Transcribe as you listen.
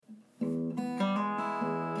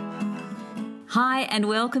Hi and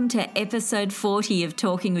welcome to episode 40 of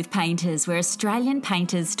Talking with Painters, where Australian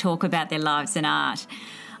painters talk about their lives and art.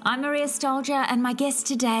 I'm Maria Stolger and my guest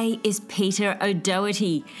today is Peter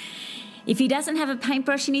O'Doherty. If he doesn't have a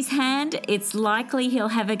paintbrush in his hand, it's likely he'll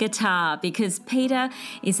have a guitar because Peter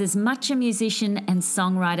is as much a musician and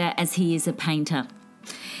songwriter as he is a painter.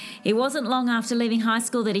 It wasn't long after leaving high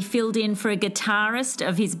school that he filled in for a guitarist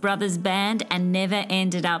of his brother's band and never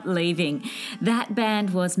ended up leaving. That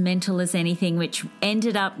band was Mental as Anything, which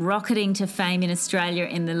ended up rocketing to fame in Australia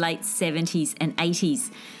in the late 70s and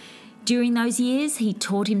 80s. During those years, he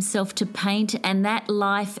taught himself to paint, and that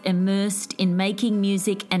life immersed in making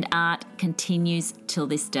music and art continues till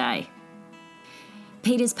this day.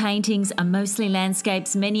 Peter's paintings are mostly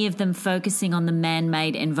landscapes, many of them focusing on the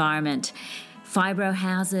man-made environment. Fibro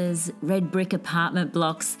houses, red brick apartment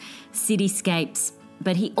blocks, cityscapes,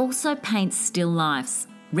 but he also paints still lifes,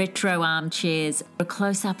 retro armchairs, a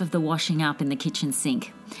close-up of the washing up in the kitchen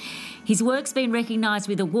sink. His work's been recognised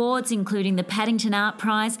with awards including the Paddington Art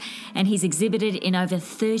Prize, and he's exhibited in over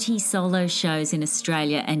 30 solo shows in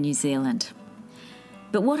Australia and New Zealand.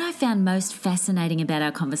 But what I found most fascinating about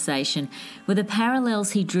our conversation were the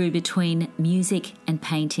parallels he drew between music and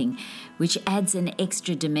painting, which adds an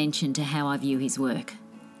extra dimension to how I view his work.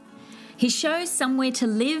 His show Somewhere to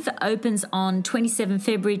Live opens on 27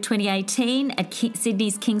 February 2018 at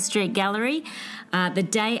Sydney's King Street Gallery, the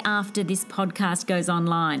day after this podcast goes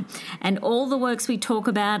online. And all the works we talk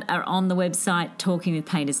about are on the website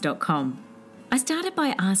talkingwithpainters.com. I started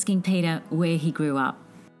by asking Peter where he grew up.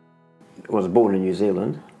 I was born in New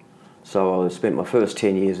Zealand, so I spent my first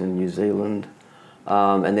 10 years in New Zealand,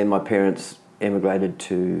 and then my parents emigrated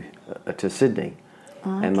to Sydney.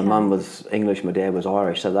 Okay. And my mum was English, my dad was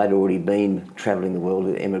Irish, so they'd already been travelling the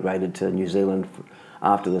world, emigrated to New Zealand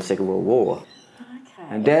after the Second World War. Okay.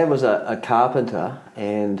 And Dad was a carpenter,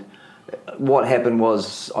 and what happened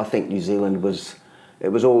was, I think New Zealand was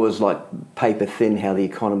always like paper thin how the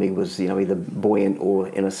economy was, either buoyant or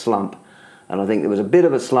in a slump. And I think there was a bit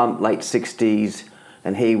of a slump, late 60s,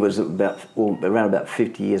 and he was around about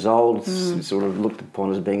 50 years old, sort of looked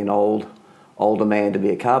upon as being an older man to be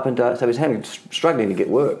a carpenter. So he was struggling to get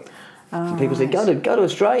work. So people said, go to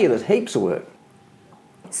Australia, there's heaps of work.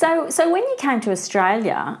 So when you came to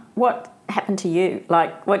Australia, what happened to you?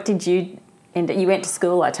 Like, what did you end up? You went to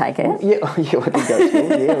school, I take it? Yeah, I did go to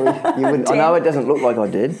school, yeah. You wouldn't, I know it doesn't look like I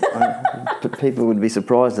did. But people would be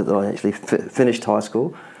surprised that I actually finished high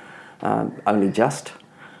school. Only just.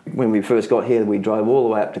 When we first got here, we drove all the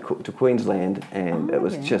way up to Queensland, and it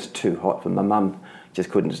was just too hot for my mum. Just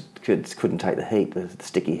couldn't take the heat, the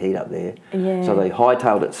sticky heat up there. Yeah. So they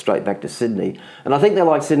hightailed it straight back to Sydney. And I think they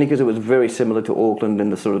liked Sydney because it was very similar to Auckland in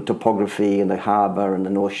the sort of topography and the harbour and the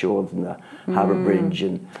North Shore and the Harbour Bridge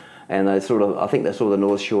and they I think they saw the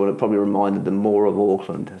North Shore and it probably reminded them more of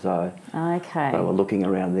Auckland. So they were looking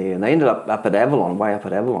around there and they ended up at Avalon, way up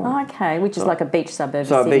at Avalon. Okay, which is like a beach suburb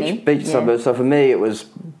of Sydney. Beach suburb. So for me it was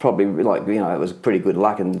probably like, it was pretty good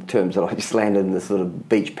luck in terms that I just landed in this sort of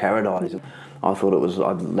beach paradise. I thought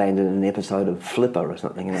I'd landed in an episode of Flipper or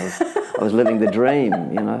something, I was living the dream,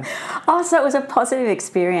 Oh, so it was a positive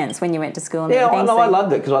experience when you went to school and everything? Yeah, I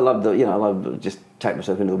loved it because I loved I loved just take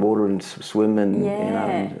myself into the water and swim and,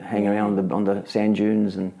 and hang around on the sand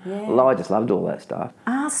dunes and I just loved all that stuff.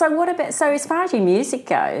 So as far as your music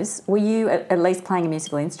goes, were you at least playing a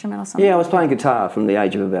musical instrument or something? Yeah, I was playing guitar from the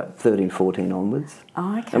age of about 13, 14 onwards.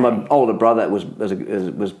 Oh, okay. And my older brother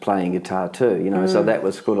was playing guitar too, so that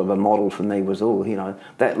was sort of a model for me was,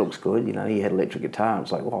 that looks good, he had electric guitar and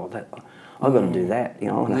it's like, wow, I've got to do that, I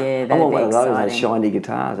want one of those shiny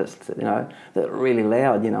guitars that are really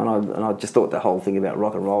loud, and I just thought the whole thing about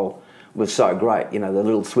rock and roll was so great, the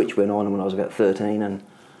little switch went on when I was about 13 and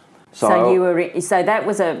so that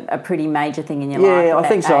was a pretty major thing in your life. Yeah, I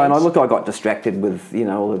think so. And I got distracted with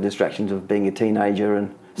all the distractions of being a teenager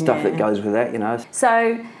and stuff that goes with that.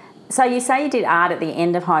 So you say you did art at the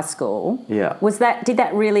end of high school. Yeah. Did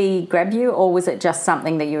that really grab you, or was it just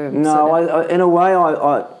something that you were? No, in a way,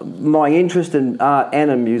 my interest in art and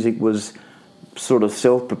in music was sort of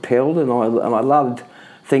self-propelled, and I loved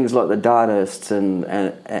things like the Dadaists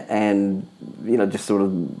and just sort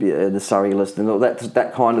of the Surrealists and all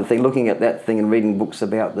that kind of thing, looking at that thing and reading books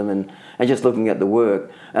about them and just looking at the work.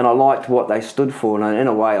 And I liked what they stood for, and in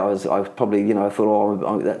a way I was probably,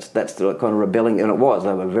 thought, that's the kind of rebelling, and it was.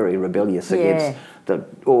 They were very rebellious against the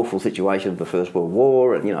awful situation of the First World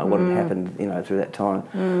War and, what had happened, through that time.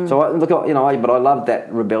 So, but I loved that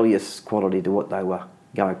rebellious quality to what they were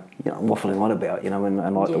go, waffling on about, and I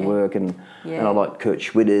like the work, and Yeah. I like Kurt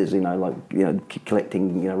Schwitters,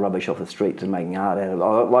 collecting, rubbish off the streets and making art out of it.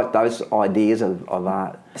 I like those ideas of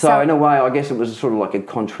art. So in a way, I guess it was sort of like a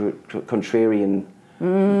contrarian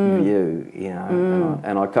view,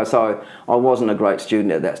 so I wasn't a great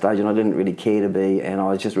student at that stage, and I didn't really care to be, and I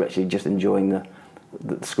was just actually just enjoying the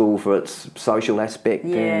school for its social aspect,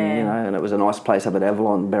 and it was a nice place up at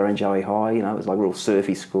Avalon, Barrenjoey High. It was like a real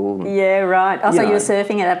surfy school. And, yeah, right. Oh, so you were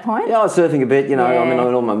surfing at that point? Yeah, I was surfing a bit. I mean,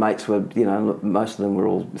 all my mates were, most of them were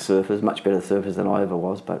all surfers, much better surfers than I ever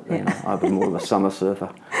was. But I was more of a summer surfer.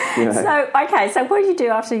 So what did you do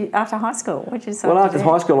after high school? What did you decide Well, after to do?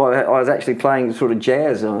 high school, I was actually playing sort of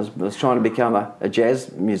jazz. I was trying to become a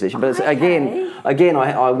jazz musician. But again,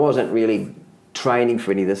 I wasn't really training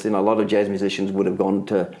for any of this. A lot of jazz musicians would have gone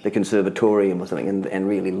to the conservatorium or something and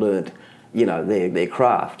really learnt, their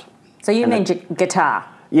craft. So you mean guitar?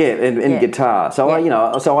 Yeah, in guitar. So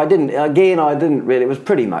I didn't really. It was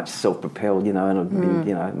pretty much self-propelled,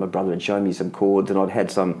 and my brother had shown me some chords, and I'd had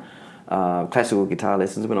some classical guitar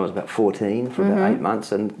lessons when I was about 14 for about 8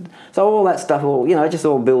 months, and so all that stuff, just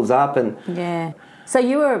all builds up. And yeah. So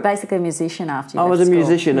you were basically a musician after you I left was a school.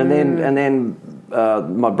 musician, and then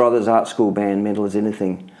my brother's art school band, Mental as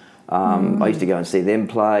Anything. I used to go and see them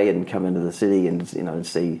play and come into the city and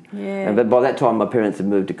see. Yeah. But by that time, my parents had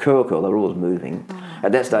moved to Kurkle. They were always moving.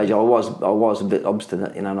 At that stage, I was a bit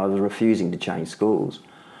obstinate, and I was refusing to change schools.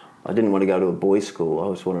 I didn't want to go to a boys' school.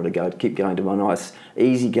 I just wanted to keep going to my nice,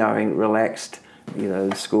 easygoing, relaxed,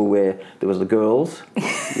 school where there was the girls.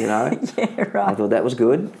 Yeah, right. I thought that was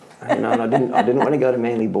good. And I didn't want to go to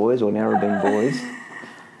Manly Boys or Narrabeen Boys.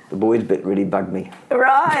 The boys bit really bugged me.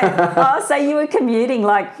 Right. Oh, so you were commuting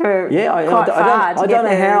quite far. I don't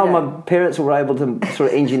know how my parents were able to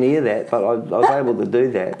sort of engineer that, but I was able to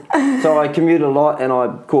do that. So I commuted a lot, and I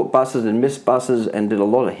caught buses and missed buses and did a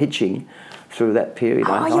lot of hitching through that period.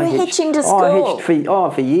 Oh, you were hitching to school? I hitched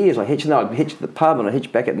for years. I hitched at the pub, and I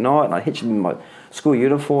hitched back at night, and I hitched in my school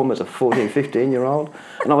uniform as a 14, 15-year-old.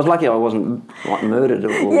 And I was lucky I wasn't murdered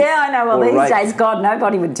or yeah, I know. Well, these raped. days, God,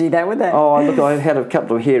 nobody would do that, would they? Oh, look, I had a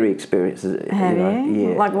couple of hairy experiences. Have you?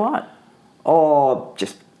 Yeah. Like what? Oh,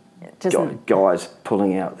 just Guys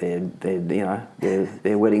pulling out their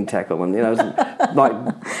wedding tackle, and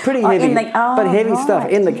like pretty heavy, but heavy stuff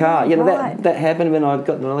in the car. That happened when I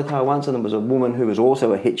got in another car once, and there was a woman who was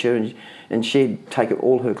also a hitcher, and she'd take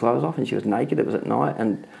all her clothes off, and she was naked. It was at night,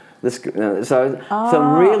 and so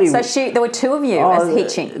there were two of you as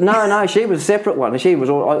hitching. No, she was a separate one. She was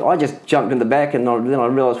I just jumped in the back, and then I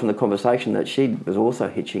realised from the conversation that she was also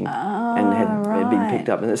hitching and had been picked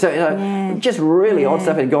up. And so just really odd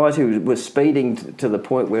stuff. And guys who were speeding to the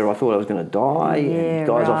point where I thought I was going to die. And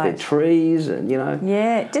guys off their trees, and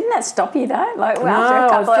Yeah, didn't that stop you though? After no, a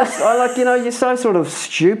couple of... you're so sort of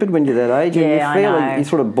stupid when you're that age, and you feel like you're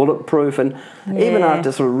sort of bulletproof, and even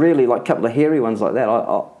after sort of really like a couple of hairy ones like that,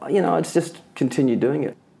 it's just continued doing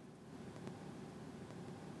it.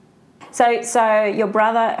 So your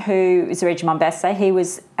brother, who is Reg Mombassa,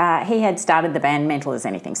 he had started the band Mental as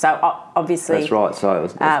Anything. So obviously that's right. So it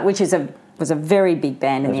was, which was a very big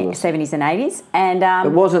band in the 70s and 80s, and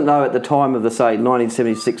it wasn't though at the time of the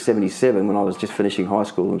 1976, 77 when I was just finishing high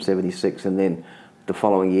school in 76, and then the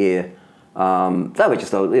following year. They were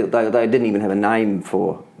just they didn't even have a name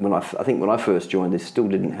for when I think when I first joined. They still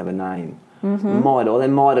didn't have a name. Mm-hmm. They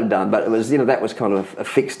might have done, but it was that was kind of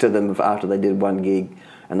affixed to them after they did one gig,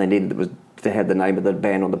 and they needed to have the name of the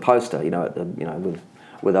band on the poster.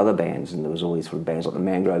 With other bands, and there was all these sort of bands like the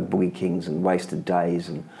Mangrove Boogie Kings and Wasted Days,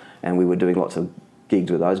 and we were doing lots of gigs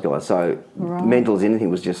with those guys. So Mental as Anything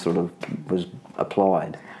was just sort of was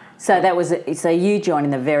applied. So you joined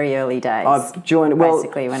in the very early days. I joined,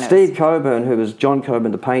 Steve Coburn, who was John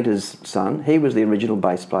Coburn, the painter's son, he was the original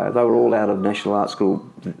bass player. They were all out of National Art School,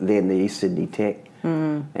 then the East Sydney Tech.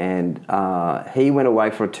 And he went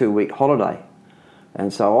away for a 2-week holiday.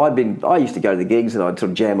 And so I used to go to the gigs, and I'd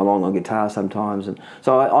sort of jam along on guitar sometimes. And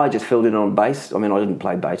so I just filled in on bass. I mean, I didn't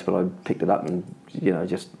play bass, but I picked it up and,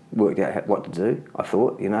 just worked out what to do, I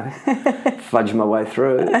thought, fudged my way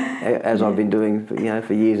through, as I've been doing,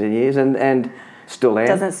 for years and years, and still am.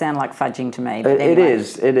 Doesn't sound like fudging to me, but anyway.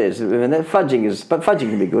 It is. I mean, fudging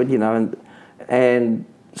can be good, and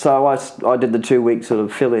so I did the 2-week sort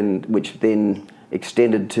of fill-in, which then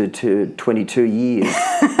extended to 22 years.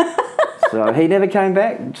 So he never came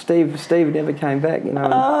back. Steve never came back,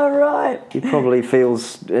 Oh, right. He probably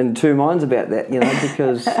feels in two minds about that,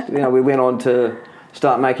 because, we went on to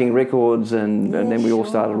start making records, and then we all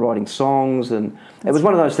started writing songs, and it was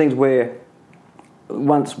one of those things where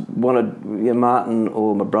once wanted, Martin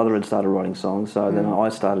or my brother had started writing songs, so then I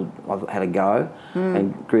had a go,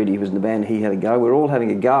 and Greedy, who was in the band, he had a go. We were all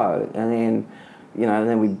having a go, and then,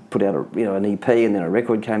 then we put out an EP, and then a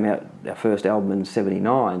record came out, our first album in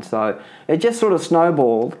 '79. So it just sort of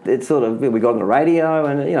snowballed. It sort of, we got on the radio,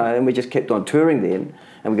 and and we just kept on touring then,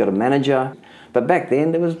 and we got a manager. But back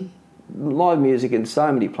then there was live music in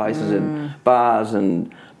so many places, in bars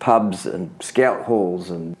and pubs and scout halls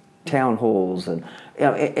and town halls and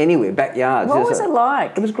anywhere, backyards. What was it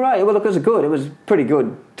like? It was great. Well, look, it was good. It was pretty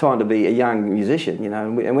good time to be a young musician,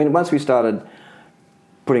 And once we started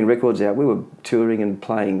putting records out, we were touring and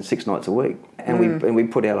playing 6 nights a week, and we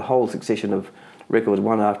put out a whole succession of records,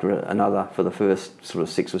 one after another, for the first sort of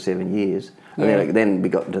 6 or 7 years, and then we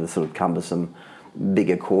got into the sort of cumbersome,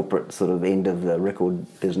 bigger corporate sort of end of the record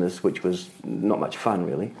business, which was not much fun,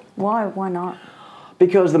 really. Why? Why not?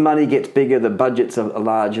 Because the money gets bigger, the budgets are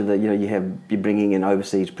larger. You're bringing in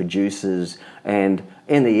overseas producers, and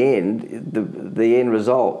in the end, the end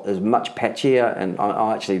result is much patchier. And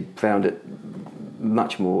I actually found it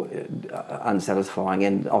much more unsatisfying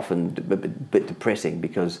and often a bit depressing,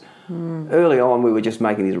 because early on we were just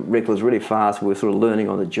making these records really fast. We were sort of learning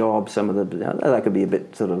on the job. Some of they could be a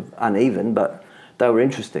bit sort of uneven, but they were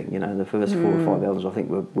interesting. The first 4 or 5 albums I think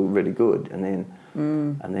were really good, and then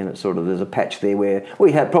it's sort of, there's a patch there where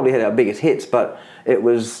we probably had our biggest hits, but it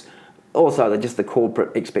was also just the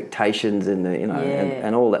corporate expectations and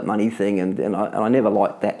and all that money thing, and I never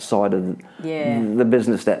liked that side of the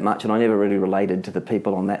business that much, and I never really related to the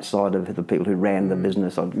people on that side of the people who ran the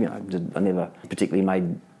business. I never particularly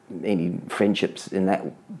made any friendships in that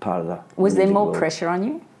part of the Was there more world. pressure on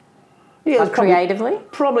you? Yeah, creatively?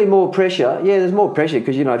 Probably more pressure. Yeah, there's more pressure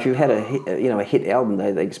because if you had a hit album,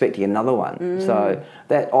 they expecting another one. So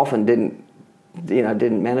that often didn't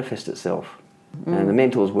manifest itself. And the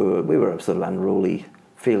Mentals we were a sort of unruly,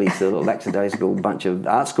 fairly sort of lackadaisical bunch of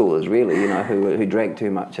art schoolers, really, who drank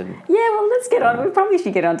too much. And well, let's get on. We probably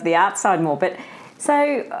should get onto the art side more. But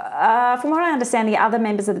so, from what I understand, the other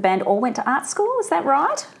members of the band all went to art school. Is that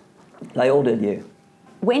right? They all did, yeah.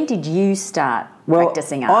 When did you start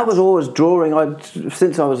practicing art? I was always drawing.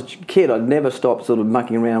 Since I was a kid, I'd never stopped sort of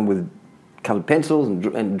mucking around with coloured pencils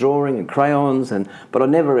and drawing and crayons, but I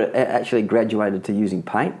never actually graduated to using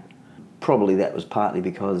paint. Probably that was partly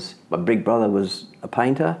because my big brother was a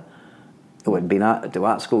painter, who had been to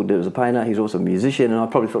art school, did as a painter. He's also a musician, and I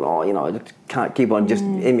probably thought, I just can't keep on just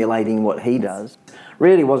emulating what he does.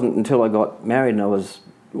 Really wasn't until I got married and I was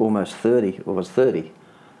almost 30, or was 30,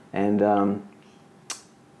 and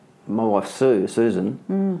my wife Susan,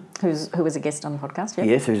 who was a guest on the podcast, yeah?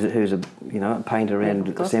 Yes, who's a painter and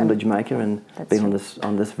assemblage maker, and been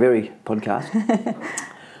on this very podcast.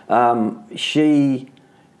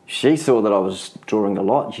 She saw that I was drawing a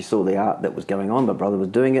lot. She saw the art that was going on. My brother was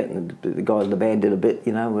doing it, and the guys in the band did a bit,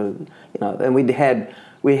 And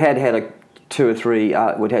we had a 2 or 3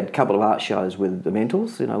 we'd had a couple of art shows with the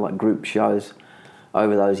Mentals, like group shows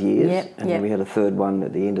over those years, then we had a third one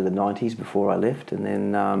at the end of the 90s before I left, and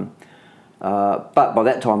then but by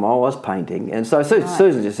that time I was painting, and so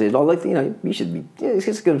Susan just said, you should be, let's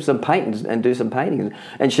just get some paintings and do some painting,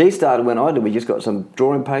 and she started when I did. We just got some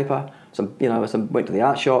drawing paper, went to the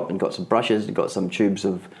art shop and got some brushes and got some tubes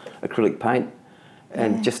of acrylic paint,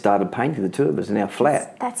 and just started painting, the two of us in our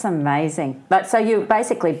flat. That's amazing. But so you're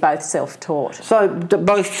basically both self-taught. So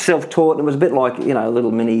both self-taught, and it was a bit like a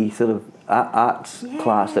little mini sort of arts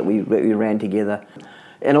class that we ran together.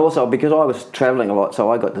 And also because I was travelling a lot, so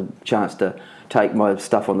I got the chance to take my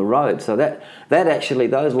stuff on the road. So that actually,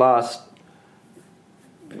 those last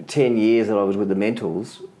 10 years that I was with the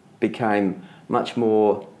Mentals became much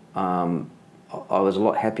more, I was a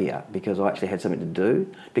lot happier because I actually had something to do.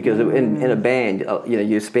 Because in a band,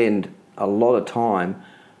 you spend a lot of time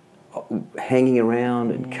hanging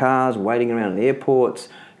around in cars, waiting around in airports,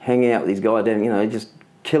 hanging out with these guys down, just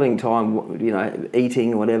killing time,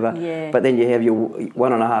 eating, whatever. Yeah. But then you have your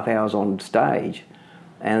 1.5 hours on stage.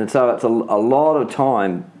 And so it's a lot of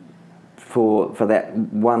time for that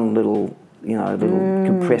one little, little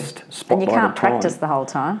compressed spotlight. And you can't practice the whole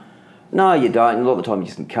time. No, you don't. A lot of the time you're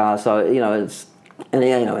just in cars. So, it's,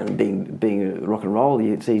 and being rock and roll,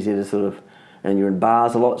 it's easier to sort of, and you're in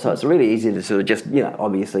bars a lot, so it's really easy to sort of just,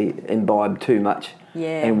 obviously imbibe too much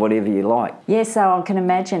and whatever you like. Yeah, so I can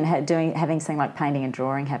imagine having something like painting and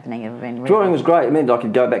drawing happening. Drawing was great. It meant I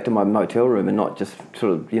could go back to my motel room and not just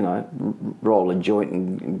sort of, roll a joint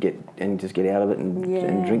and just get out of it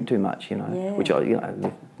and drink too much, which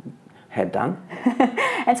I, had done.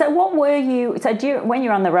 And so what were you, when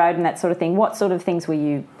you're on the road and that sort of thing, what sort of things were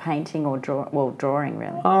you painting or drawing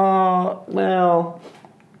really? Well,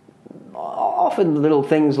 often little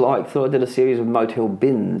things like, so I did a series of motel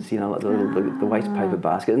bins, like the waste paper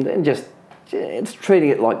basket, and just it's treating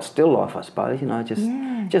it like still life, I suppose.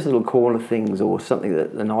 Just little corner things, or something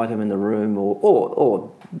an item in the room,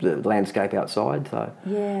 or the landscape outside. So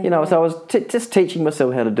so I was just teaching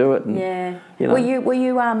myself how to do it. And, Were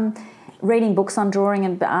you reading books on drawing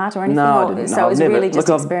and art or anything? No, I didn't. So it was really just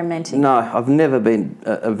experimenting. I've never been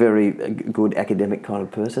a very good academic kind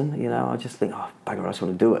of person. I just think, bugger, I just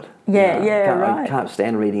want to do it. Right. I can't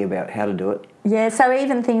stand reading about how to do it. Yeah, so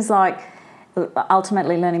even things like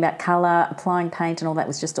ultimately learning about colour, applying paint and all that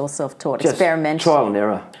was just all self-taught, experimental. Trial and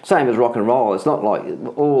error. Same as rock and roll. It's not like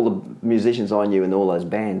all the musicians I knew in all those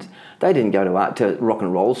bands, they didn't go to rock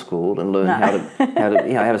and roll school and learn how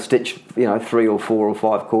to stitch 3 or 4 or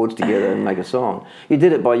 5 chords together and make a song. You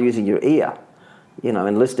did it by using your ear,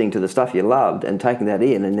 and listening to the stuff you loved and taking that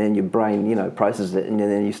in, and then your brain processes it, and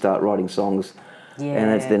then you start writing songs.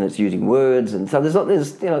 And then it's using words, and so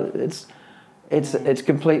it's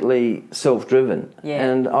completely self-driven,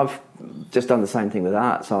 and I've just done the same thing with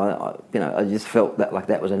art. So I just felt that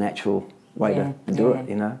was a natural way to do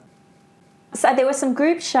it. So there were some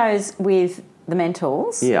group shows with the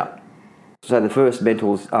Mentals. Yeah. So the first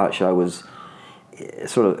Mentals art show was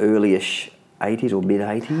sort of early-ish 80s or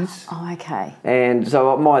mid-80s. Oh, okay. And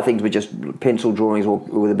so my things were just pencil drawings or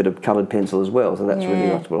with a bit of coloured pencil as well. So that's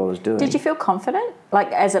what I was doing. Did you feel confident,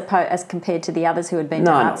 like as compared to the others who had been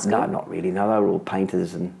to art school? No, not really. No, they were all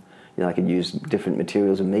painters, and I could use different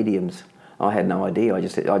materials and mediums. I had no idea. I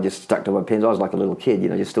just stuck to my pens. I was like a little kid,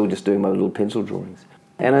 just doing my little pencil drawings.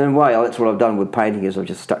 And in a way, that's what I've done with painting, is I've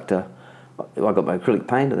just stuck to. I got my acrylic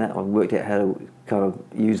paint and that. I worked out how to kind of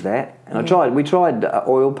use that. And we tried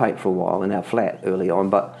oil paint for a while in our flat early on,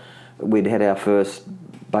 but we'd had our first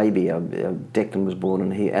baby. Declan was born,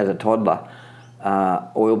 and he, as a toddler,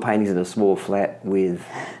 oil paintings in a small flat with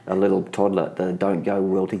a little toddler, they don't go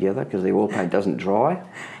well together because the oil paint doesn't dry.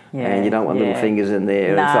 And you don't want little fingers in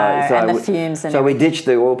there. No, and the fumes and so we ditched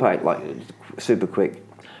the oil paint like super quick.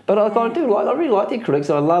 But I really like the acrylics.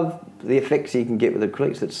 I love the effects you can get with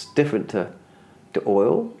acrylics. It's different to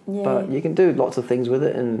oil, but you can do lots of things with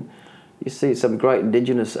it, and you see some great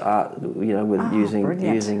indigenous art, with using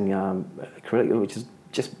acrylic, which is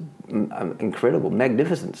just incredible,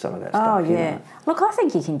 magnificent. Some of that stuff. Oh yeah. Look, I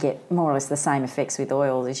think you can get more or less the same effects with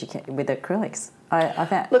oil as you can with acrylics. I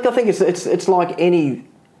think it's like any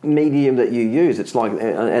medium that you use. It's like,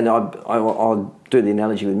 and I'll do the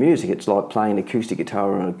analogy with music. It's like playing an acoustic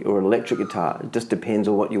guitar or an electric guitar. It just depends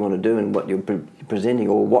on what you want to do and what you're presenting,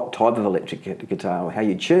 or what type of electric guitar, or how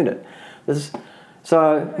you tune it. It's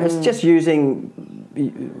just using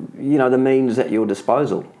the means at your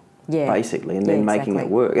disposal, basically, and then making it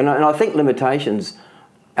work. And I think limitations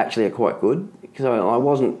actually are quite good, because I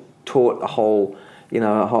wasn't taught a whole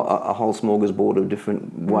smorgasbord of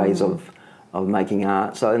different ways of making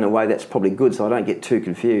art. So in a way that's probably good, so I don't get too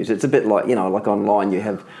confused. It's a bit like, like online you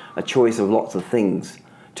have a choice of lots of things,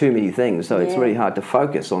 too many things, so it's really hard to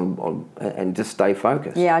focus on and just stay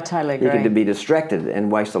focused. Yeah, I totally agree. You can be distracted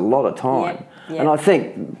and waste a lot of time. And I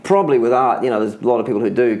think probably with art, there's a lot of people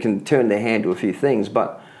who can turn their hand to a few things,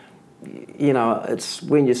 but it's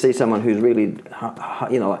when you see someone who's really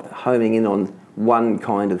homing in on one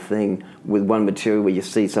kind of thing with one material where you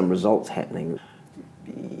see some results happening.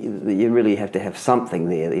 You really have to have something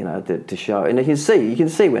there, to show, and you can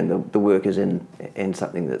see when the work is in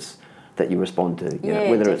something that you respond to,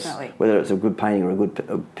 whether it's a good painting or a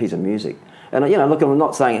good piece of music. And look, I'm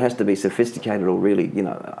not saying it has to be sophisticated or really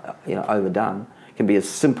overdone. It can be as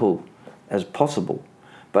simple as possible,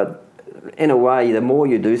 but in a way, the more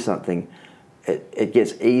you do something, it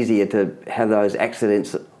gets easier to have those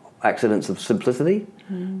accidents of simplicity,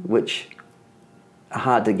 which are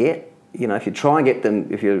hard to get. If you try and get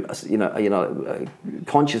them, if you're,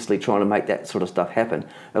 consciously trying to make that sort of stuff happen,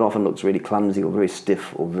 it often looks really clumsy or very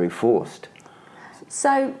stiff or very forced.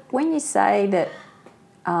 So when you say that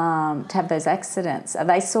to have those accidents, are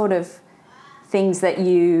they sort of things that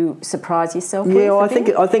you surprise yourself with? Yeah, I think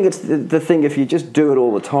it's the thing. If you just do it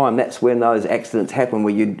all the time, that's when those accidents happen,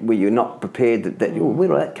 where you're not prepared. Where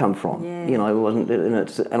did that come from? Yeah. It wasn't.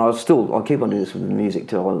 And I'll keep on doing this with the music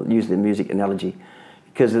too. I'll use the music analogy.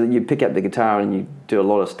 Because you pick up the guitar and you do a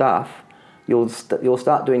lot of stuff, you'll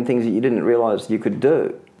start doing things that you didn't realise you could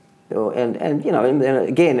do, and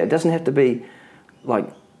again, it doesn't have to be like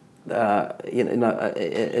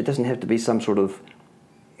it doesn't have to be some sort of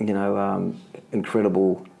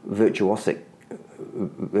incredible virtuosic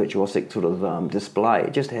sort of display.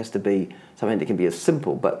 It just has to be something that can be as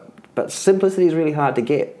simple, but simplicity is really hard to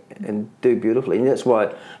get and do beautifully, and that's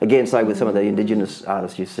why, again, say with some of the indigenous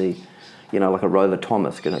artists you see. like a Rover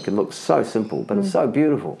Thomas, and it can look so simple, but it's so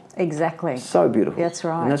beautiful. Exactly. So beautiful. That's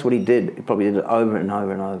right. And that's what he did. He probably did it over and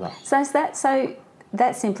over and over. So is that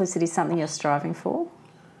simplicity is something you're striving for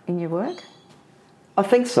in your work? I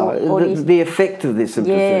think so. Or The effect of this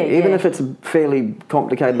simplicity, even if it's a fairly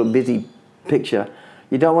complicated or busy picture,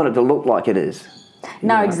 you don't want it to look like it is.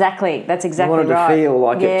 No, exactly. That's exactly right. You want it to feel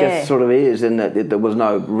like it just sort of is, and that there was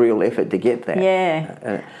no real effort to get there.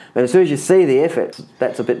 Yeah. And as soon as you see the effort,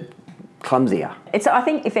 that's a bit clumsier. I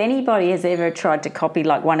think if anybody has ever tried to copy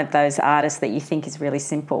like one of those artists that you think is really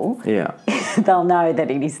simple, Yeah. they'll know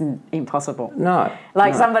that it isn't impossible. No.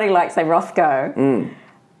 Like somebody like, say, Rothko.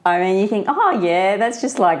 I mean, you think, oh, yeah, that's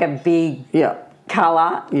just like a big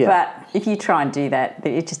colour. Yeah. But if you try and do that,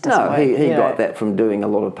 it just doesn't work. No, he got that from doing a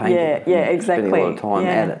lot of painting. Yeah, exactly. Spending a lot of time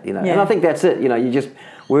at it, Yeah. And I think that's it, you just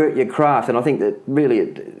work your craft. And I think that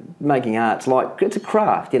really making art's it's a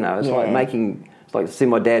craft, It's like see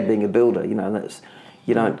my dad being a builder,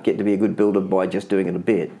 you don't get to be a good builder by just doing it a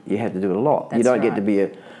bit. You have to do it a lot. That's you don't right. get to be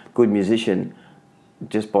a good musician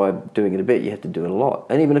just by doing it a bit. You have to do it a lot.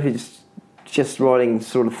 And even if it's just writing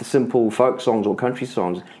sort of simple folk songs or country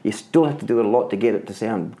songs, you still have to do it a lot to get it to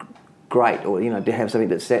sound great, or to have something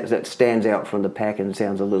that stands out from the pack and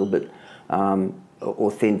sounds a little bit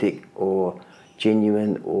authentic or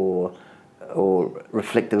genuine or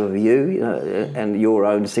reflective of you, and your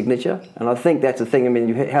own signature. And I think that's the thing. I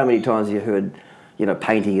mean, how many times have you heard,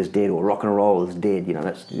 painting is dead or rock and roll is dead?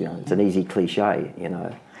 That's it's an easy cliche.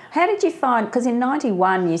 How did you find? Because in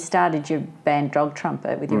 '91 you started your band Dog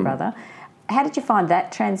Trumpet with your brother. How did you find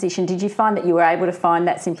that transition? Did you find that you were able to find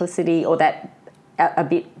that simplicity or that a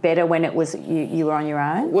bit better when it was you were on your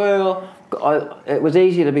own? Well, it was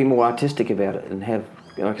easier to be more artistic about it and have,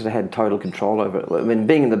 because I had total control over it. I mean,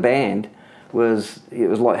 being in the band was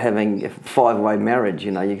like having a 5-way marriage.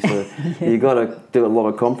 You got to do a lot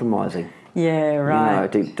of compromising. Yeah,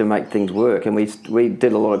 right. To make things work, and we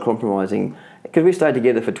did a lot of compromising. Because we stayed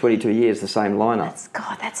together for 22 years, the same lineup.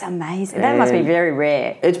 That's amazing. That must be very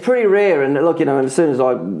rare. It's pretty rare. And look, and as soon as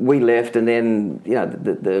we left, and then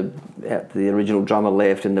the original drummer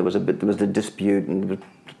left, and there was a dispute and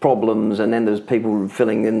problems, and then there's people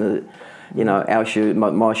filling in our shoes,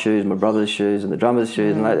 my shoes, my brother's shoes, and the drummer's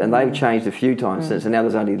shoes, and they've changed a few times since. And now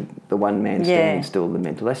there's only the one man standing still, the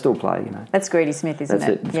Mental. They still play, That's Greedy Smith, isn't it?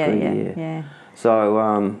 That's it. It's Greedy, yeah.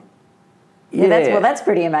 So. That's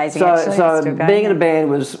pretty amazing. So being in a band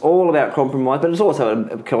was all about compromise, but it's also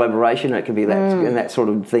a collaboration. It can be that and that sort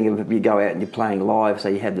of thing of you go out and you're playing live, so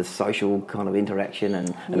you have this social kind of interaction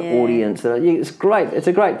and an audience. It's great. It's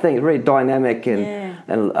a great thing. It's very dynamic and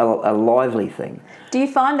a lively thing. Do you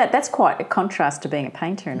find that that's quite a contrast to being a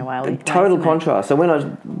painter in a way? Total contrast. So when I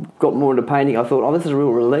got more into painting, I thought, this is a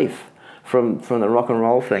real relief from the rock and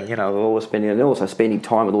roll thing, always spending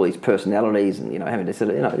time with all these personalities and, having to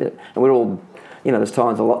sort of, and we're all, there's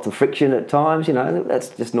times of lots of friction at times, that's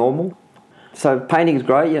just normal. So painting is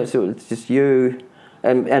great, so it's just you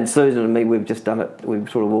and Susan and me, we've just done it, we've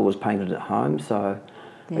sort of always painted at home, so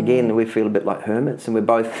again, we feel a bit like hermits and we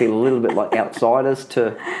both feel a little bit like outsiders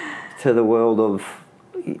to the world of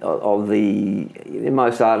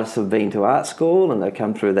most artists have been to art school and they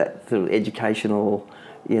come through that sort of educational,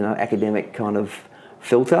 academic kind of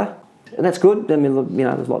filter, and that's good. I mean,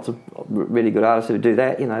 there's lots of really good artists who do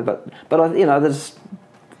that, but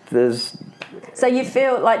there's. So you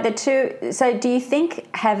feel like the two. So do you think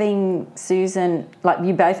having Susan, like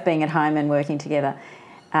you both being at home and working together,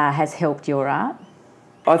 has helped your art?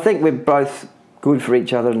 I think we're both good for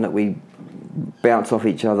each other and that we bounce off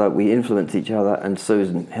each other, we influence each other, and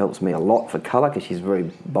Susan helps me a lot for colour because she's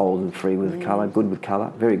very bold and free with colour, good with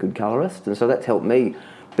colour, very good colourist, and so that's helped me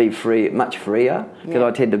be much freer because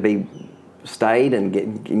I tend to be staid and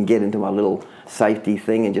get into my little safety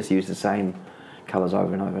thing and just use the same colours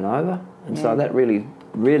over and over and over, and so that really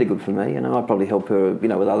good for me. I probably help her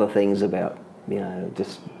with other things about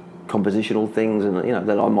just compositional things and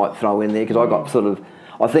that I might throw in there because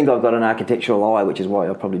I think I've got an architectural eye, which is why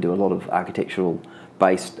I probably do a lot of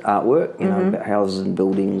architectural-based artwork, about houses and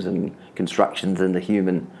buildings and constructions and the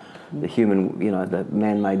human, the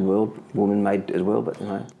man-made world, woman-made as well, but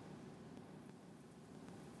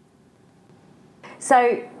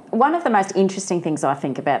So one of the most interesting things I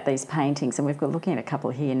think about these paintings, and we've got looking at a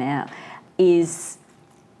couple here now, is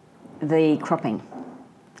the cropping,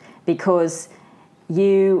 because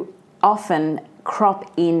you often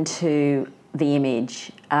crop into the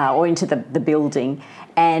image or into the building,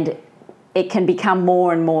 and it can become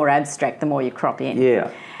more and more abstract the more you crop in.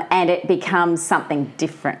 Yeah. And it becomes something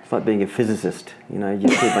different. It's like being a physicist, you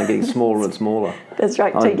keep on getting smaller and smaller. That's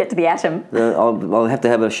right, until you get to the atom. I'll have to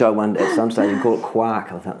have a show one at some stage and call it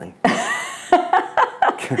quark or something.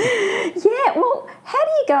 Yeah, well, how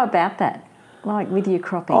do you go about that, like with your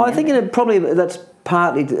cropping? I think that's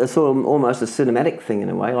partly a sort of almost a cinematic thing in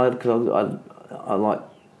a way, because I like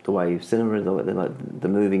the way cinema is, like the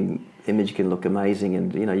moving image can look amazing,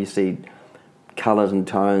 and you see colours and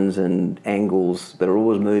tones and angles that are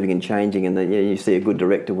always moving and changing, and then you see a good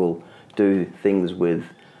director will do things with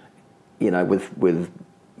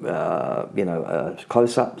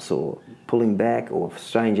close-ups or pulling back or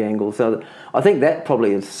strange angles. So I think that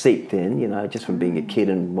probably has seeped in, just from being a kid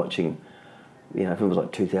and watching, films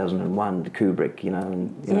like 2001, Kubrick,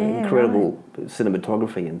 and incredible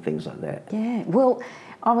cinematography and things like that. Yeah. Well,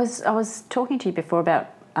 I was talking to you before about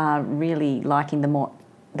really liking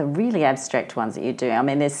the really abstract ones that you do. I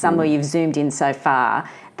mean, there's some where you've zoomed in so far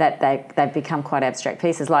that they've become quite abstract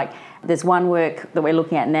pieces. Like there's one work that we're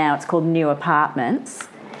looking at now. It's called New Apartments.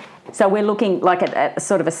 So we're looking like at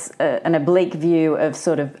sort of an oblique view of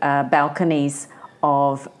sort of balconies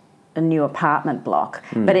of a new apartment block.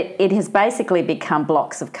 But it has basically become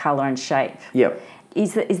blocks of colour and shape. Yep.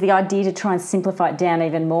 Is the idea to try and simplify it down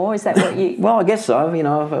even more? Is that what you? Well, I guess so.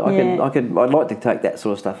 I'd like to take that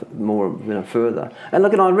sort of stuff more, further. And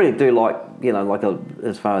look, and I really do like,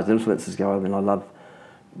 as far as influences go. I mean, I love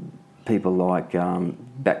people like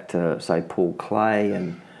back to say Paul Klee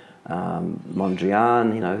and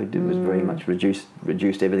Mondrian, who was very much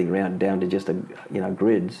reduced everything around down to just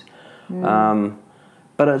grids.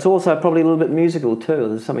 But it's also probably a little bit musical too.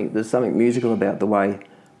 There's something musical about the way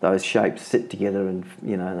those shapes sit together, and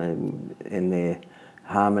in their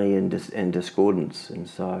harmony and discordance, and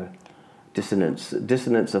so dissonance.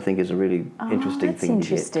 Dissonance, I think, is a really interesting thing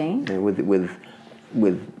to get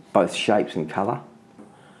with both shapes and colour.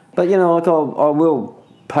 But I will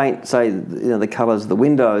paint, say, the colours of the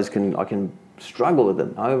windows. I can struggle with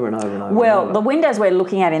them over and over and over. Well, and over. The windows we're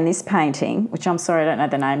looking at in this painting, which I'm sorry I don't know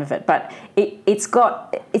the name of it, but it's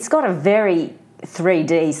got a very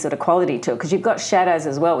 3D sort of quality to it, because you've got shadows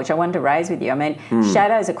as well, which I wanted to raise with you. I mean,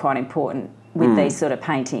 shadows are quite important with these sort of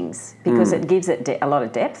paintings because it gives it a lot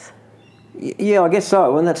of depth. Yeah, I guess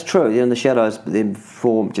so, and that's true. The shadows then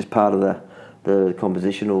form just part of the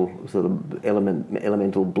compositional sort of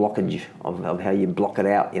elemental blockage of how you block it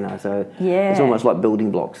out. So it's almost like building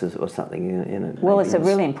blocks or something in it. Well, it's a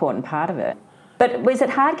really important part of it. But was it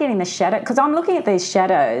hard getting the shadow? Because I'm looking at these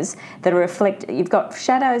shadows that are you've got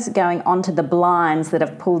shadows going onto the blinds that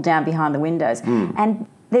have pulled down behind the windows. And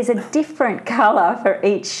there's a different colour for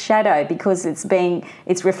each shadow because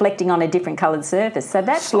it's reflecting on a different coloured surface. So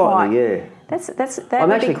that's slightly, yeah. That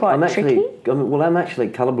would be quite tricky. I'm actually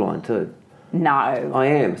colourblind too. No, I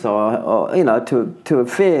am. So I to a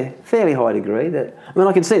fairly high degree.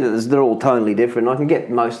 I can see that they're all tonally different. I can get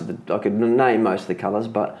I could name most of the colours,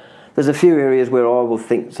 but there's a few areas where I will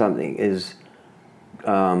think something is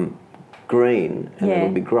green and it'll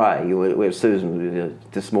be grey. Where Susan,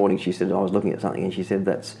 this morning, she said, I was looking at something and she said,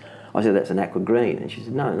 I said, that's an aqua green. And she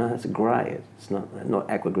said, no, that's a grey. It's not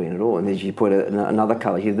aqua green at all. And then she put another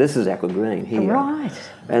colour. She said, this is aqua green here. Right.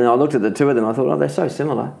 And I looked at the two of them and I thought, they're so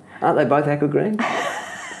similar. Aren't they both aqua green?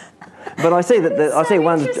 But I see that I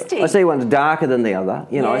see one's darker than the other,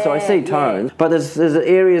 so I see tones. But there's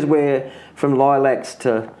areas where, from lilacs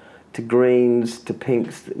to greens to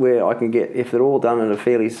pinks, where I can get, if they're all done in a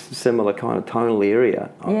fairly similar kind of tonal area,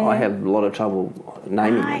 I have a lot of trouble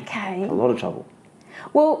naming them. Okay. A lot of trouble.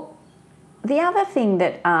 Well, the other thing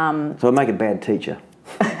that... So I make a bad teacher.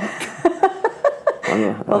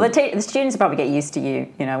 Well, the students probably get used to you,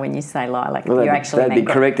 when you say lilac. Well, they'd be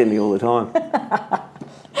correcting me all the time.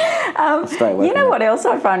 Stay away. What else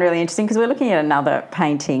I find really interesting, because we're looking at another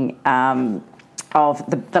painting of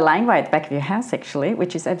the laneway at the back of your house, actually,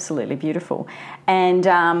 which is absolutely beautiful. And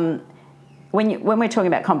when we're talking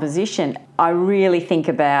about composition, I really think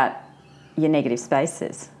about your negative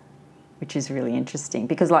spaces, which is really interesting.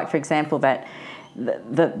 Because, like, for example, that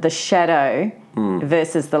the shadow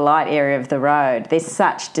versus the light area of the road, there's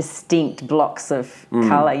such distinct blocks of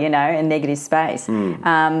colour, and negative space.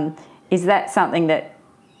 Is that something that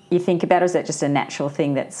you think about, or is that just a natural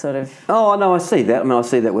thing that sort of... Oh, no, I see that. I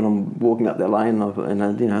see that when I'm walking up that lane, and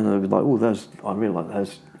I'll be like, I really like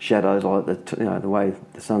those shadows, I like the way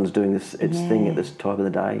the sun's doing its thing at this time of the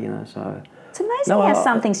day, so... It's amazing how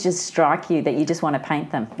some things just strike you that you just want to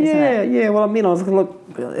paint them, isn't it? Yeah. Well,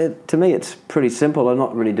 look, to me it's pretty simple. I'm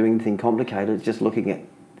not really doing anything complicated. It's just looking at,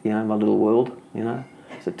 my little world,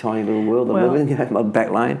 It's a tiny little world I live in, my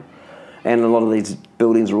back lane. And a lot of these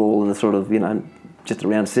buildings are all in the sort of, just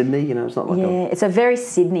around Sydney, it's not like... Yeah, it's a very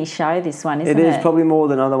Sydney show, this one, isn't it? It is, probably more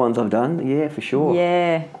than other ones I've done, yeah, for sure.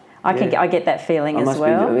 Yeah. I get that feeling as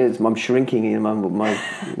well. I'm shrinking, my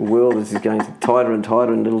world is just going tighter and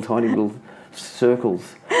tighter in little tiny little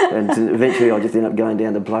circles, and eventually I just end up going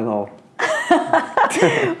down the plug hole.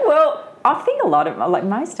 Well, I think a lot of, like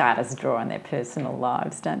most artists, draw on their personal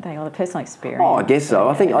lives, don't they, or the personal experience? Oh, I guess so.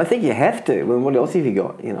 I think you have to. I mean, what else have you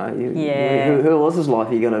got? You know, who else's life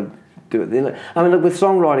are you going to do it then? I mean, look, with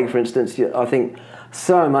songwriting, for instance, I think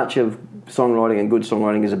so much of songwriting and good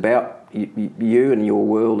songwriting is about you and your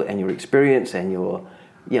world and your experience and your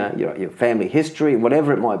family history,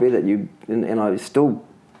 whatever it might be that you. And I still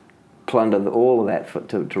plunder all of that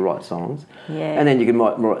to write songs. Yeah. And then you can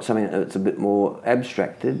write something that's a bit more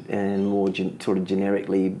abstracted and more sort of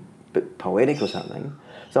generically bit poetic or something.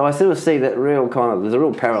 So I sort of see that there's a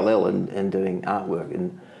real parallel in doing artwork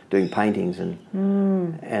and doing paintings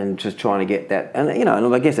and just trying to get that. And, you know,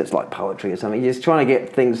 and I guess it's like poetry or something. You're just trying to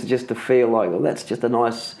get things just to feel like, well, that's just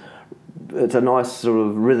it's a nice sort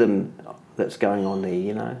of rhythm that's going on there,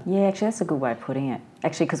 you know. Yeah, actually, that's a good way of putting it.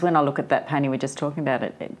 Actually, because when I look at that painting we're just talking about,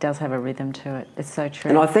 it does have a rhythm to it. It's so true.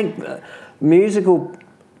 And I think musical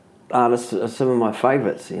artists are some of my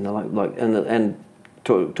favourites, you know,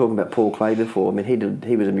 talking about Paul Clay before. I mean,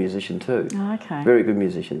 he was a musician too. Oh, okay. Very good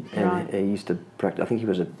musician, and right. he used to practice. I think he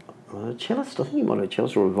was a cellist. I think he might have been a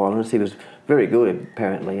cellist or a violinist. He was very good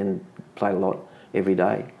apparently, and played a lot every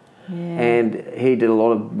day. Yeah. And he did a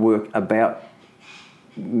lot of work about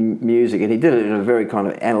music, and he did it in a very kind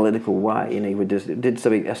of analytical way, and he did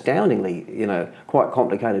something astoundingly, you know, quite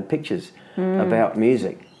complicated pictures about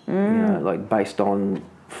music, you know, like based on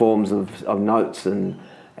forms of notes and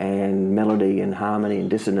melody and harmony and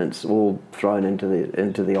dissonance, all thrown into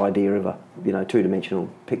the idea of a, you know, two-dimensional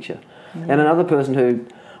picture. And another person who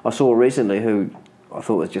I saw recently who I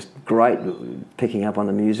thought was just great, picking up on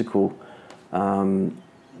the musical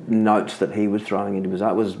notes that he was throwing into his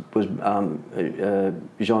art was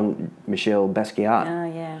Jean-Michel Basquiat. Oh,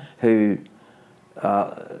 yeah. Who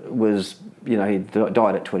was, you know, he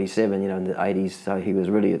died at 27, you know, in the 80s, so he was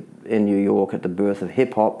really in New York at the birth of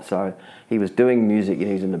hip-hop, so he was doing music, and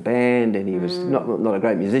he was in a band, and he was not a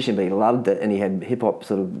great musician, but he loved it, and he had hip-hop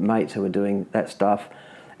sort of mates who were doing that stuff,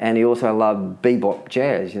 and he also loved bebop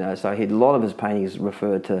jazz, you know, so a lot of his paintings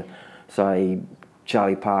referred to, say,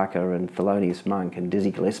 Charlie Parker and Thelonious Monk and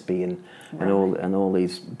Dizzy Gillespie and all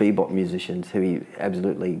these bebop musicians who he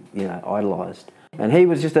absolutely, you know, idolised. And he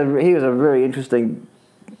was a very interesting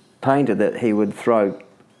painter that he would throw.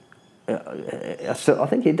 I don't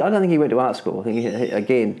think he went to art school. I think he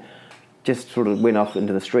again just sort of went off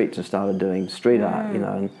into the streets and started doing street art, you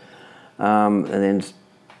know, and then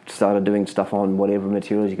started doing stuff on whatever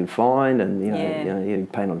materials you could find, and you know,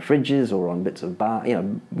 he'd paint on fridges or on bits of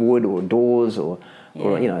wood or doors or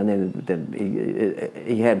you know, and then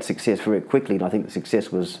he had success very quickly, and I think the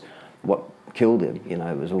success was what killed him. You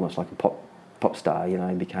know, it was almost like a pop star. You know,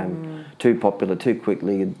 he became too popular too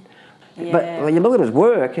quickly. But when you look at his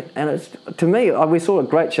work, and it's, to me, we saw a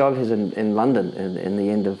great show of his in London in the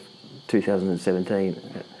end of 2017,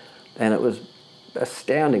 and it was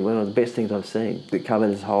astounding. One of the best things I've seen. It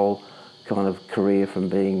covered his whole kind of career from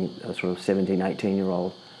being a sort of 17,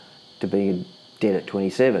 18-year-old to being dead at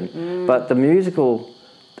 27. But the musical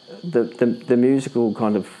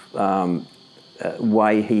kind of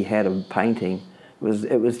way he had of painting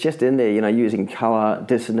it was just in there, you know, using colour,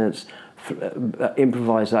 dissonance,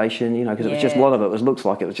 improvisation, you know, because it was just a lot of it looks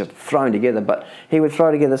like it was just thrown together, but he would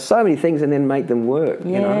throw together so many things and then make them work.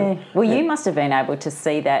 Yeah. You know? Well, you must have been able to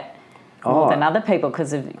see that more than other people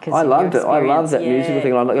because I loved it. I loved that musical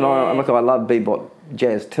thing. I love bebop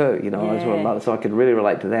jazz too. You know, that's what I love. So I could really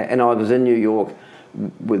relate to that. And I was in New York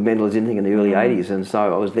with Mental Zinting in the early '80s, and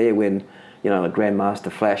so I was there when, you know, like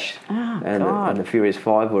Grandmaster Flash and the Furious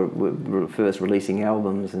Five were first releasing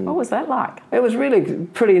albums. And what was that like? It was really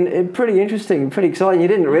pretty interesting, pretty exciting. You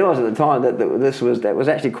didn't realise at the time that that was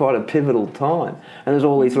actually quite a pivotal time. And there's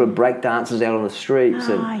all these sort of break dancers out on the streets,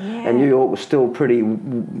 and New York was still pretty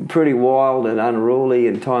wild and unruly,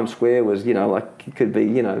 and Times Square was, you know, like it could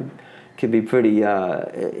be pretty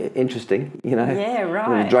interesting, you know. Yeah,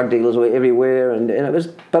 right. The drug dealers were everywhere, and it was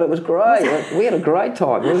great. We had a great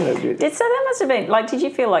time. So that must have been like. Did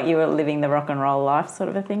you feel like you were living the rock and roll life, sort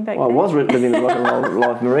of a thing back then? I was living the rock and roll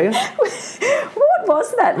life, Maria. What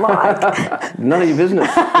was that like? None of your business.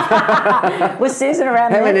 Was Susan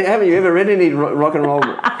around there? Haven't you ever read any rock and roll?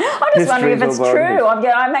 I'm just wondering if it's true.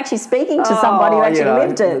 I'm actually speaking to somebody who actually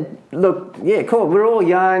lived it. Look, yeah, cool. We're all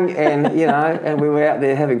young, and you know, and we were out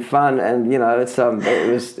there having fun, and you know,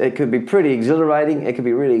 it could be pretty exhilarating. It could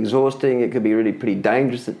be really exhausting. It could be really pretty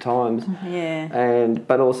dangerous at times. Yeah.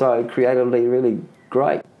 But also creatively really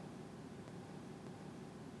great.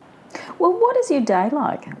 Well, what is your day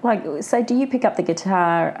like? Like, say, do you pick up the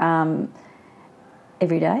guitar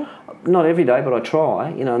every day? Not every day, but I try,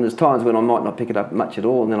 and there's times when I might not pick it up much at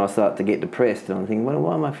all, and then I start to get depressed, and I'm thinking, well,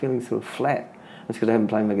 why am I feeling sort of flat? It's because I haven't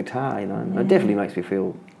played my guitar, and it definitely makes me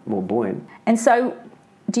feel more buoyant. And so,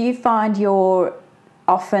 do you find you're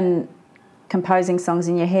often composing songs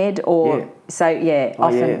in your head, or Yeah. so? Yeah,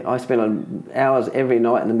 often. Yeah, I spend hours every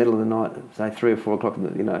night in the middle of the night, say 3 or 4 o'clock,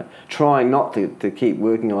 trying not to keep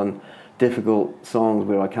working on difficult songs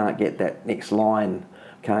where I can't get that next line.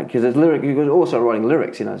 Because there's lyric, you're also writing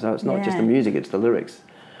lyrics, so it's not just the music, it's the lyrics,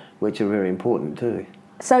 which are very important too.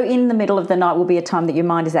 So in the middle of the night will be a time that your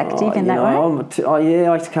mind is active in that way?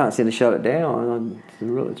 I can't seem to shut it down.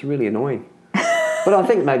 It's really annoying. But I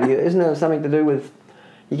think maybe, isn't it something to do with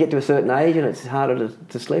you get to a certain age and it's harder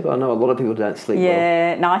to sleep? I know a lot of people don't sleep well.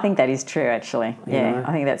 Yeah, no, I think that is true actually. Yeah,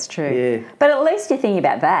 I think that's true. Yeah. But at least you're thinking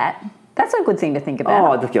about that. That's a good thing to think about.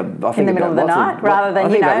 Oh, I think in the middle of the night, rather than, I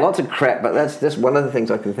think about lots of crap, but that's just one of the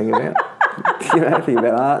things I can think about. Think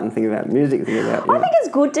about art and think about music. I think it's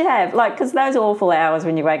good to have, because those awful hours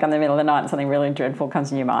when you wake up in the middle of the night and something really dreadful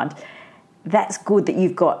comes in your mind, that's good that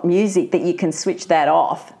you've got music that you can switch that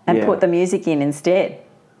off and put the music in instead.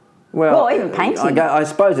 Well, even painting. I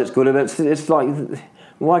suppose it's good, but it's like,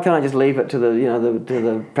 why can't I just leave it to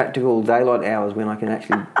the practical daylight hours when I can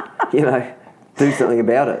actually, do something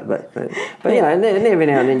about it? But and every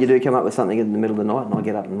now and then you do come up with something in the middle of the night, and I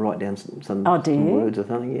get up and write down some words or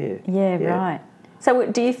something. Yeah, right. So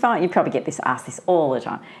do you find you probably get asked this all the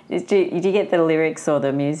time? Do you get the lyrics or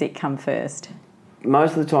the music come first?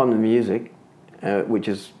 Most of the time, the music, which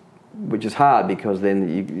is hard because then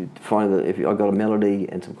you find that if I've got a melody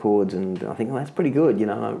and some chords, and I think, that's pretty good,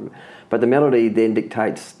 But the melody then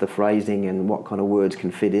dictates the phrasing and what kind of words can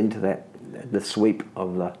fit into that, the sweep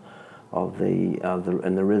of the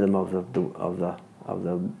and the rhythm of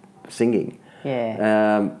the singing.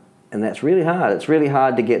 Yeah. And that's really hard. It's really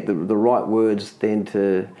hard to get the right words then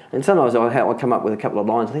to. And sometimes I come up with a couple of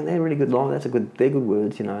lines. I think they're really good lines. They're good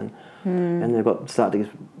words, And the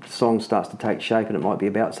song starts to take shape, and it might be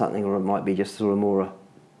about something, or it might be just sort of more a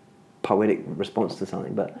poetic response to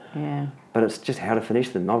something. But it's just how to finish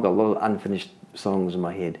them. I've got a lot of unfinished songs in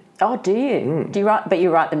my head. Oh, do you? Do you write? But you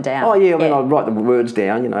write them down. Oh yeah, I mean I write the words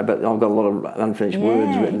down, but I've got a lot of unfinished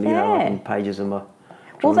words written, on pages of my.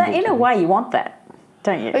 Well, that in a way you want that,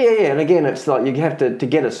 don't you? Yeah, and again, it's like you have to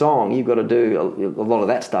get a song. You've got to do a lot of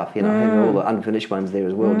that stuff, having all the unfinished ones there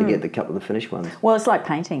as well to get the couple of the finished ones. Well, it's like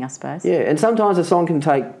painting, I suppose. Yeah, and sometimes a song can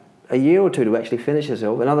take a year or two to actually finish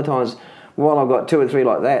itself, and other times, while I've got 2 or 3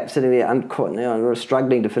 like that sitting there,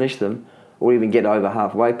 struggling to finish them, or even get over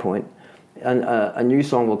halfway point, and a new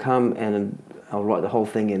song will come and I'll write the whole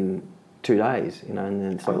thing in 2 days, and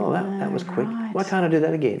then it's like, that was quick. Why can't I do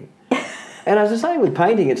that again? And as I say with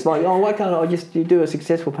painting, it's like, why can't I just do a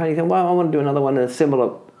successful painting? Then, well, I want to do another one in a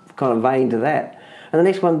similar kind of vein to that. And the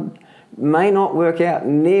next one may not work out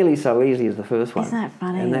nearly so easy as the first one. Isn't that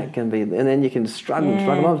funny? And that can be, and then you can struggle.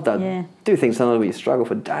 I've do things sometimes where you struggle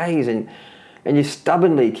for days, and you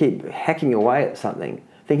stubbornly keep hacking away at something,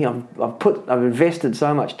 thinking I've invested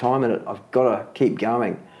so much time in it, I've got to keep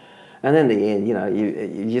going. And then in the end,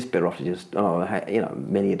 you're just better off to just,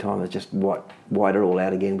 many a time it's just white it all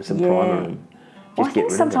out again with some primer. And I think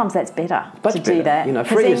sometimes that's better to do that.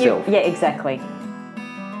 Free yourself. Yeah, exactly.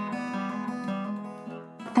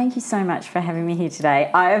 Thank you so much for having me here today.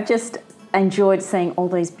 I have just enjoyed seeing all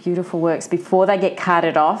these beautiful works before they get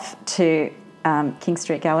carted off to King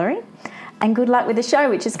Street Gallery. And good luck with the show,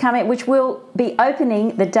 which will be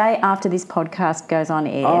opening the day after this podcast goes on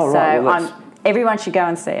air. Oh, right. Well, everyone should go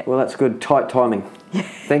and see it. Well, that's good. Tight timing.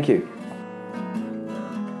 Thank you.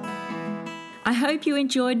 I hope you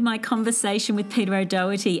enjoyed my conversation with Peter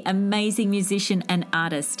O'Doherty, amazing musician and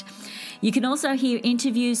artist. You can also hear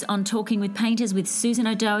interviews on Talking with Painters with Susan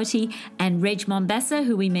O'Doherty and Reg Mombassa,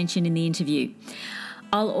 who we mentioned in the interview.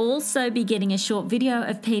 I'll also be getting a short video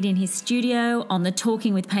of Pete in his studio on the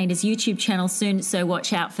Talking with Painters YouTube channel soon, so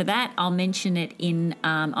watch out for that. I'll mention it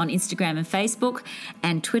on Instagram and Facebook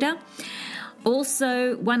and Twitter.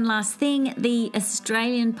 Also, one last thing, the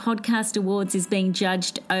Australian Podcast Awards is being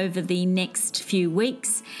judged over the next few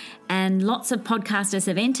weeks, and lots of podcasters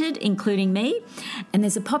have entered, including me. And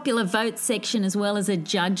there's a popular vote section as well as a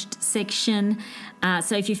judged section.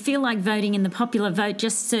 So if you feel like voting in the popular vote,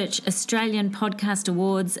 just search Australian Podcast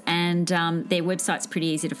Awards, and their website's pretty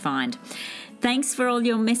easy to find. Thanks for all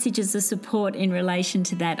your messages of support in relation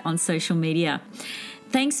to that on social media.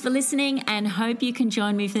 Thanks for listening, and hope you can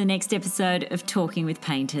join me for the next episode of Talking with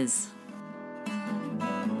Painters.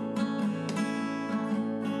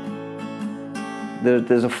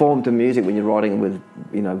 There's a form to music when you're writing with,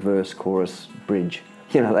 verse, chorus, bridge.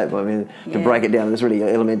 You know, to break it down to this really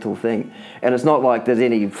elemental thing. And it's not like there's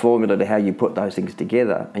any formula to how you put those things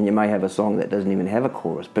together. And you may have a song that doesn't even have a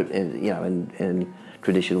chorus, but in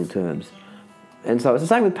traditional terms. And so it's the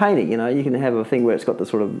same with painting. You know, you can have a thing where it's got the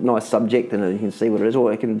sort of nice subject and you can see what it is,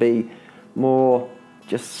 or it can be more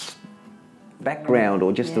just background,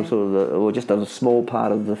 or just or just a small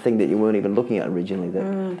part of the thing that you weren't even looking at originally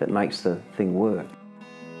that makes the thing work.